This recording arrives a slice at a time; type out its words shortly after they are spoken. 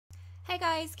Hey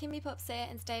guys, Kymmypops here,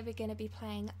 and today we're going to be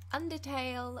playing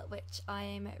Undertale, which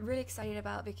I'm really excited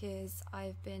about because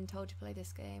I've been told to play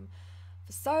this game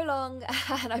for so long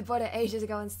and I bought it ages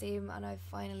ago on Steam and I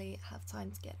finally have time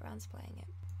to get around to playing it.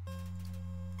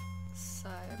 So,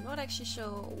 I'm not actually sure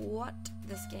what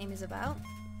this game is about.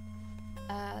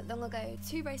 Long ago,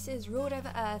 two races ruled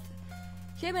over Earth,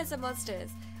 humans and monsters.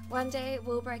 One day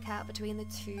will break out between the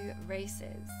two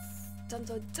races. Dun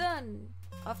dun dun!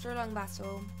 After a long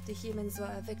battle, the humans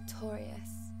were victorious.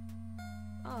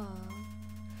 Aww.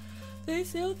 They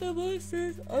sealed the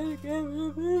monsters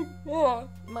again.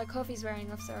 My coffee's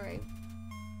wearing off, sorry.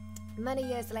 Many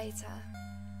years later.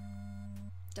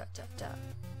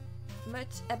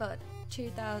 Much about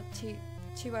 201X.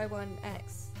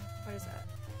 What is that?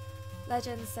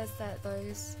 Legend says that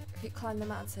those who climb the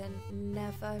mountain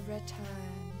never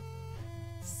return.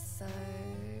 So,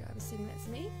 I'm assuming that's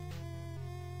me?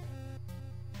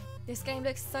 This game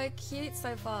looks so cute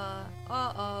so far.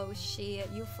 Oh shit,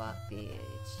 you fuck bitch.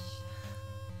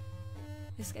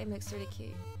 This game looks really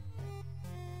cute.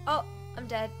 Oh, I'm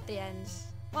dead. The end.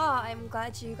 Well, I'm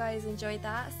glad you guys enjoyed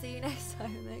that. See you next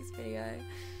time in the next video.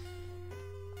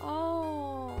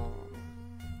 Oh,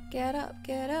 get up,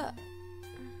 get up.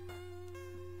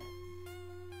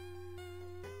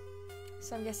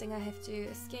 So I'm guessing I have to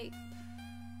escape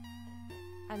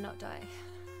and not die.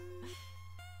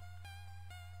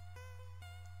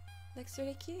 Looks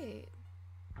really cute.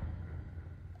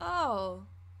 Oh,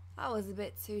 that was a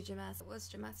bit too dramatic. It was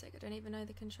dramatic. I don't even know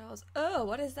the controls. Oh,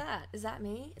 what is that? Is that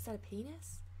me? Is that a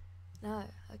penis? No.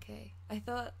 Okay. I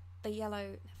thought the yellow.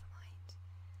 Never mind.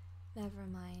 Never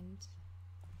mind.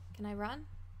 Can I run?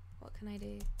 What can I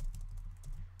do?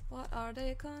 What are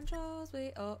the controls?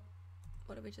 Oh,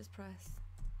 what did we just press?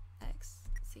 X,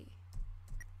 C.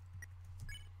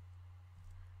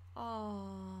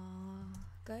 Oh,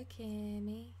 go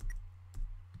Kimmy.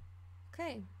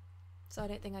 Okay, so I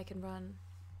don't think I can run.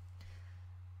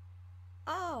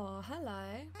 Oh,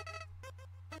 hello.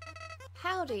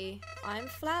 Howdy, I'm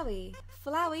Flowey.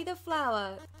 Flowey the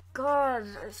flower. God,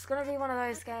 it's gonna be one of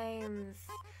those games.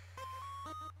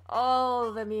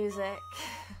 Oh, the music.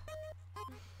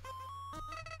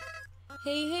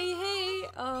 Hey.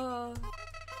 Oh,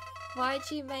 why'd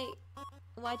you make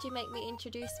me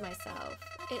introduce myself?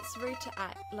 It's rude to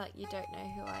act like you don't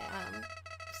know who I am.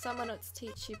 Someone ought to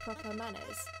teach you proper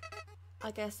manners.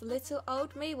 I guess little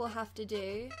old me will have to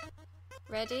do.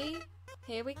 Ready?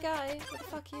 Here we go. What the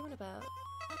fuck are you on about?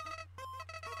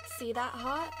 See that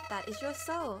heart? That is your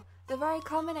soul. The very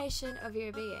combination of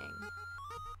your being.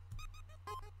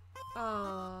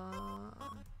 Aww.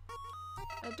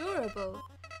 Adorable.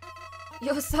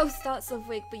 Your soul starts off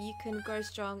weak, but you can grow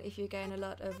strong if you gain a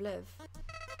lot of love.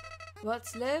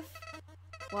 What's love?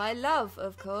 Why, love,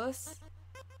 of course.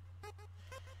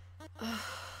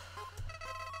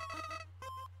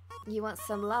 You want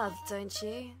some love, don't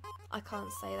you? I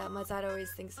can't say that. My dad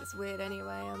always thinks it's weird anyway.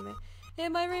 I'm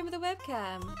in my room with a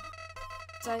webcam.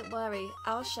 Don't worry,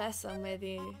 I'll share some with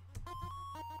you.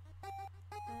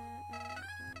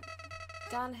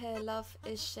 Down here, love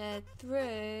is shared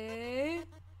through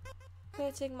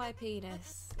putting my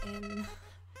penis in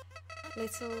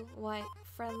little white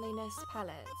friendliness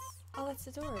pellets. Oh, that's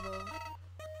adorable.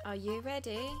 Are you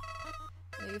ready?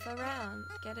 Move around.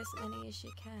 Get as many as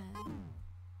you can.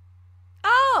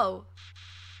 Oh!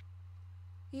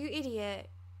 You idiot.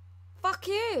 Fuck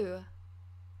you!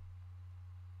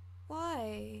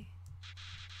 Why?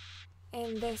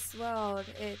 In this world,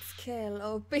 it's kill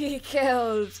or be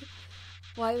killed.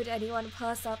 Why would anyone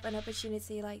pass up an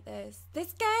opportunity like this?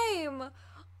 This game!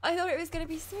 I thought it was gonna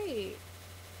be sweet.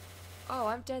 Oh,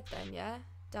 I'm dead then, yeah?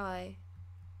 Die.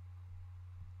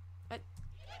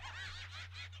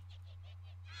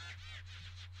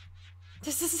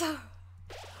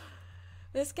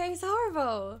 This game's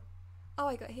horrible. Oh,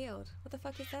 I got healed. What the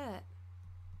fuck is that?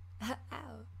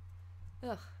 Ow.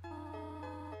 Ugh.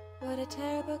 What a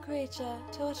terrible creature,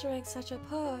 torturing such a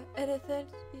poor, innocent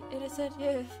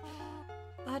youth.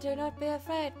 Oh, do not be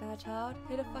afraid, my child.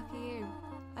 Who the fuck are you?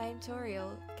 I am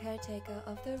Toriel, caretaker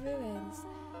of the ruins.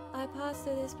 I pass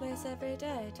through this place every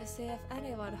day to see if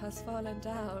anyone has fallen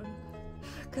down.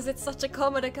 Because it's such a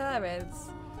common occurrence.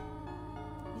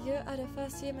 You are the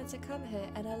first human to come here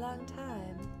in a long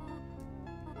time.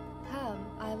 Come,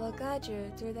 I will guide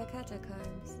you through the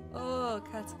catacombs. Oh,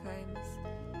 catacombs.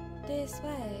 This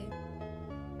way.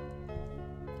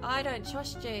 I don't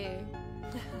trust you.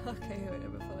 Okay,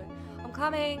 whatever, fine. I'm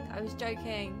coming. I was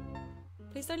joking.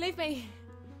 Please don't leave me.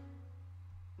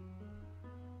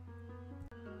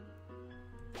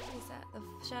 What is that? The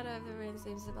shadow of the room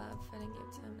seems above, filling your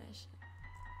determination.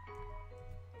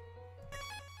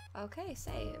 Okay,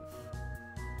 save.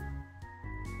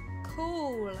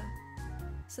 Cool.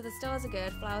 So the stars are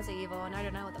good, flowers are evil, and I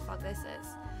don't know what the fuck this is.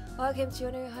 Welcome to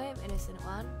your new home, innocent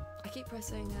one. I keep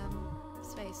pressing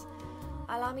space.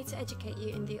 Allow me to educate you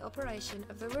in the operation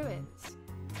of the ruins.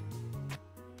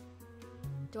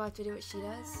 Do I have to do what she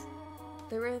does?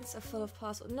 The ruins are full of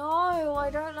puzzles. No, I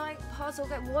don't like puzzle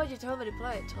games. Why'd you tell me to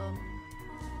play it, Tom?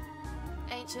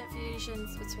 Ancient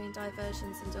fusions between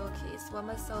diversions and door keys. One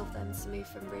must solve them to move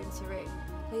from room to room.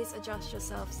 Please adjust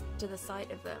yourselves to the sight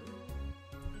of them.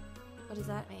 What does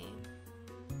that mean?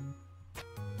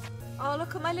 Oh,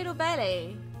 look at my little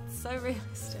belly. It's so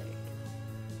realistic.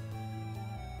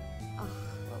 Oh,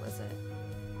 what was it?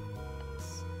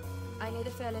 Yes. I knew the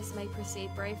fearless may proceed.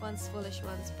 Brave ones, foolish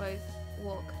ones, both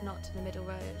walk not to the middle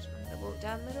road. They walk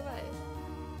down the middle road.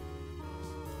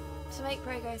 To make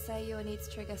progress, say you will need to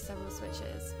trigger several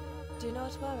switches. Do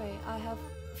not worry, I have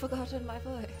forgotten my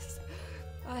voice.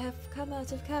 I have come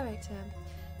out of character.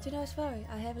 Do not worry,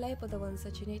 I have labelled the ones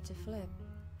that you need to flip.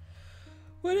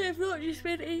 Would it have not just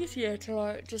been easier to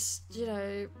like, just, you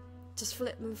know, just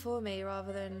flip them for me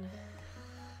rather than...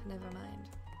 Never mind.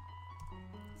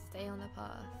 Stay on the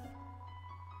path.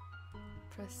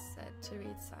 Press Z to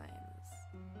read signs.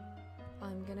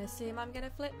 I'm gonna assume I'm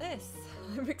gonna flip this.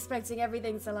 I'm expecting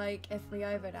everything to like F me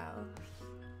over now.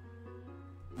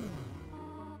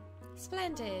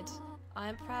 Splendid. I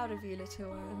am proud of you, little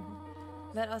one.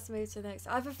 Let us move to the next.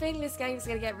 I have a feeling this game's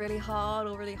gonna get really hard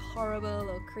or really horrible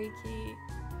or creaky.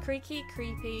 Creepy.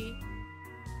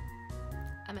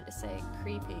 I meant to say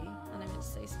creepy and I meant to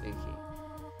say spooky.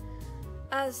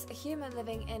 As a human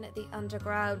living in the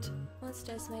underground,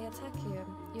 monsters may attack you.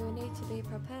 You will need to be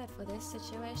prepared for this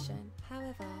situation.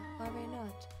 However, worry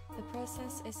not. The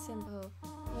process is simple.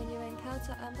 When you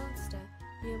encounter a monster,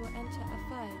 you will enter a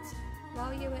fight.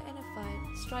 While you are in a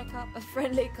fight, strike up a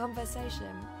friendly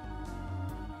conversation.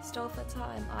 Stall for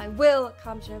time. I will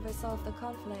come to resolve the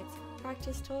conflict.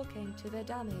 Practice talking to the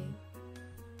dummy.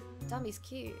 Dummy's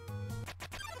cute.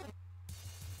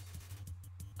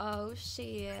 Oh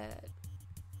shit.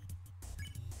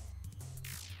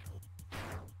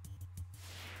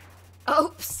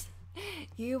 Oops!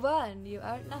 You won. You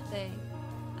earned nothing.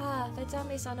 Ah, the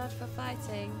dummies are not for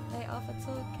fighting. They are for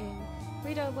talking.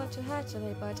 We don't want to hurt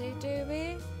anybody, do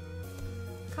we?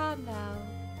 Calm now.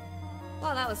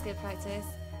 Well, that was good practice.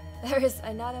 There is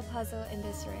another puzzle in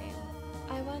this room.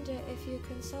 I wonder if you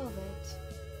can solve it.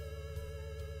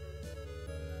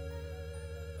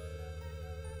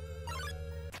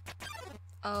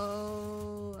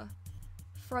 Oh.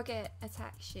 Frogget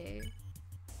attacks you.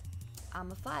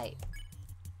 I'ma fight.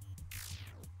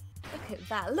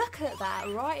 Look at that,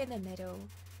 right in the middle.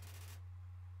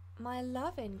 My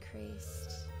love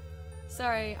increased.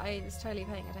 Sorry, I was totally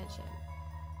paying attention.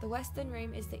 The western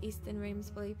room is the eastern room's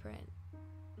blueprint.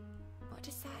 What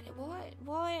is that? What?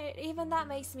 Why? Even that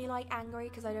makes me like angry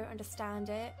because I don't understand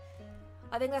it.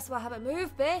 I think that's what happened.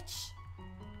 Move, bitch!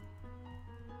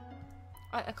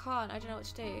 I can't, I don't know what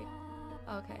to do.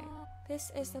 Okay.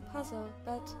 This is the puzzle,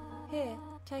 but here,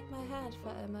 take my hand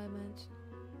for a moment.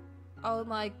 Oh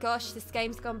my gosh, this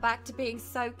game's gone back to being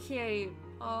so cute.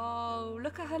 Oh,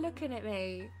 look at her looking at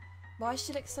me. Why does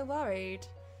she look so worried?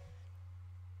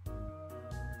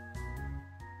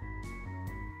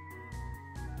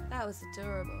 That was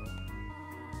adorable.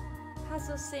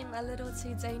 Puzzles seem a little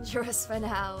too dangerous for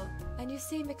now, and you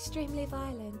seem extremely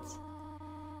violent.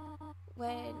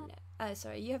 Oh,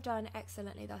 sorry, you have done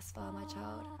excellently thus far, my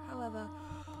child. However,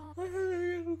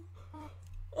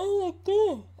 oh my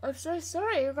god, I'm so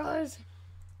sorry, you guys.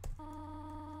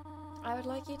 I would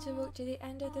like you to walk to the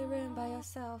end of the room by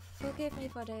yourself. Forgive me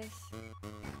for this.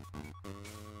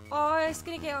 Oh, it's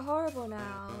gonna get horrible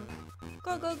now.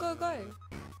 Go, go, go, go.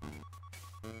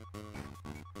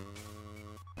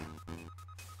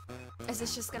 Is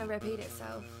this just gonna repeat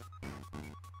itself?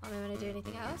 Am I gonna do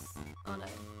anything else? Oh no.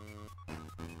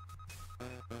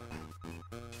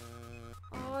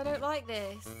 Oh, I don't like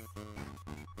this.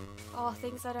 Oh,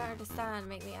 things I don't understand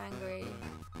make me angry.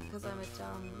 Because I'm a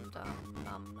dumb.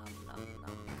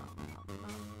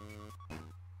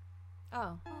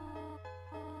 Oh.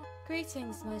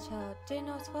 Greetings, my child. Do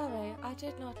not worry, I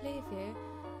did not leave you.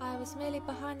 I was merely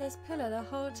behind this pillar the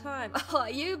whole time. Oh,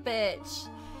 you bitch!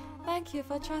 Thank you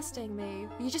for trusting me.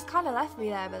 You just kind of left me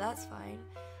there, but that's fine.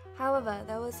 However,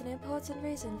 there was an important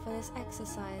reason for this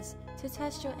exercise, to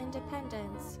test your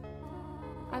independence.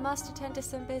 I must attend to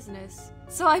some business.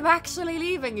 So I'm actually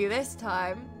leaving you this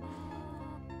time.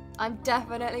 I'm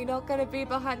definitely not going to be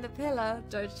behind the pillar.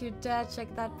 Don't you dare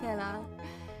check that pillar.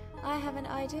 I have an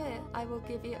idea. I will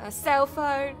give you a cell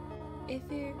phone. If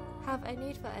you have a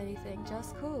need for anything,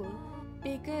 just call.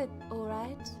 Be good,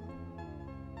 alright?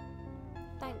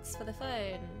 Thanks for the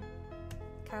phone.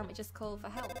 Can't we just call for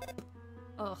help?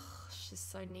 Ugh, she's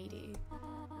so needy.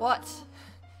 What?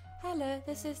 Hello,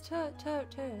 this is I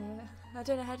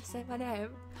don't know how to say my name.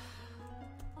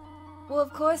 Well,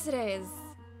 of course it is.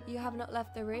 You have not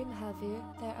left the room, have you?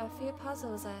 There are a few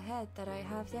puzzles ahead that I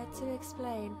have yet to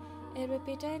explain. It would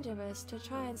be dangerous to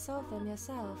try and solve them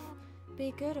yourself.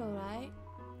 Be good, alright?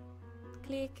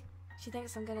 Click. She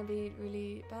thinks I'm gonna be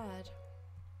really bad.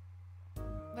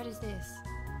 What is this?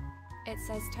 It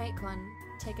says take one.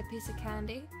 Take a piece of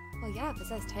candy? Well, yeah, if it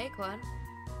says take one.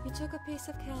 You took a piece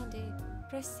of candy.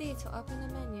 Press C to open the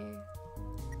menu.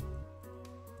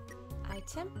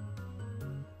 Item?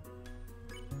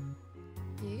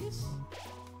 Use?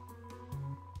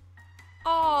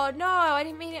 Oh no, I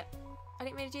didn't mean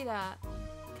to do that.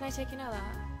 Can I take another?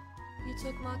 You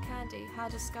took more candy. How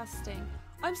disgusting.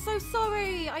 I'm so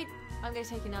sorry. I'm gonna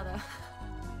take another.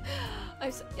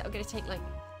 I'm gonna take like.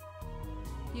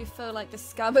 You feel like the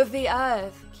scum of the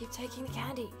earth. Keep taking the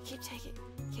candy. Keep taking.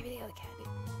 Give me the other candy.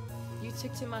 You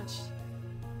took too much.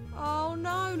 Oh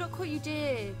no, look what you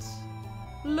did.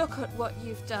 Look at what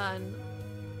you've done.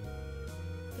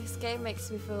 This game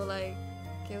makes me feel like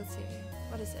guilty.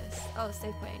 What is this? Oh,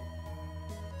 save point.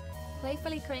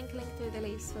 Playfully crinkling through the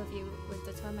leaves for view with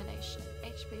determination.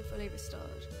 HP fully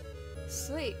restored.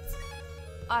 Sweet.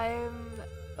 I'm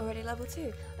already level 2.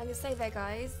 I'm gonna stay there,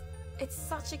 guys. It's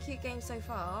such a cute game so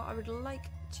far. I would like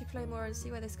to play more and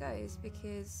see where this goes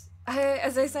because,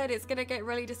 as I said, it's gonna get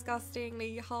really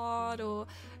disgustingly hard or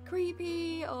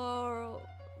creepy, or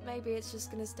maybe it's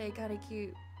just gonna stay kind of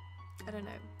cute. I don't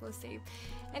know. We'll see.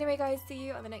 Anyway, guys, see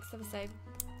you on the next episode.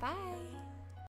 Bye.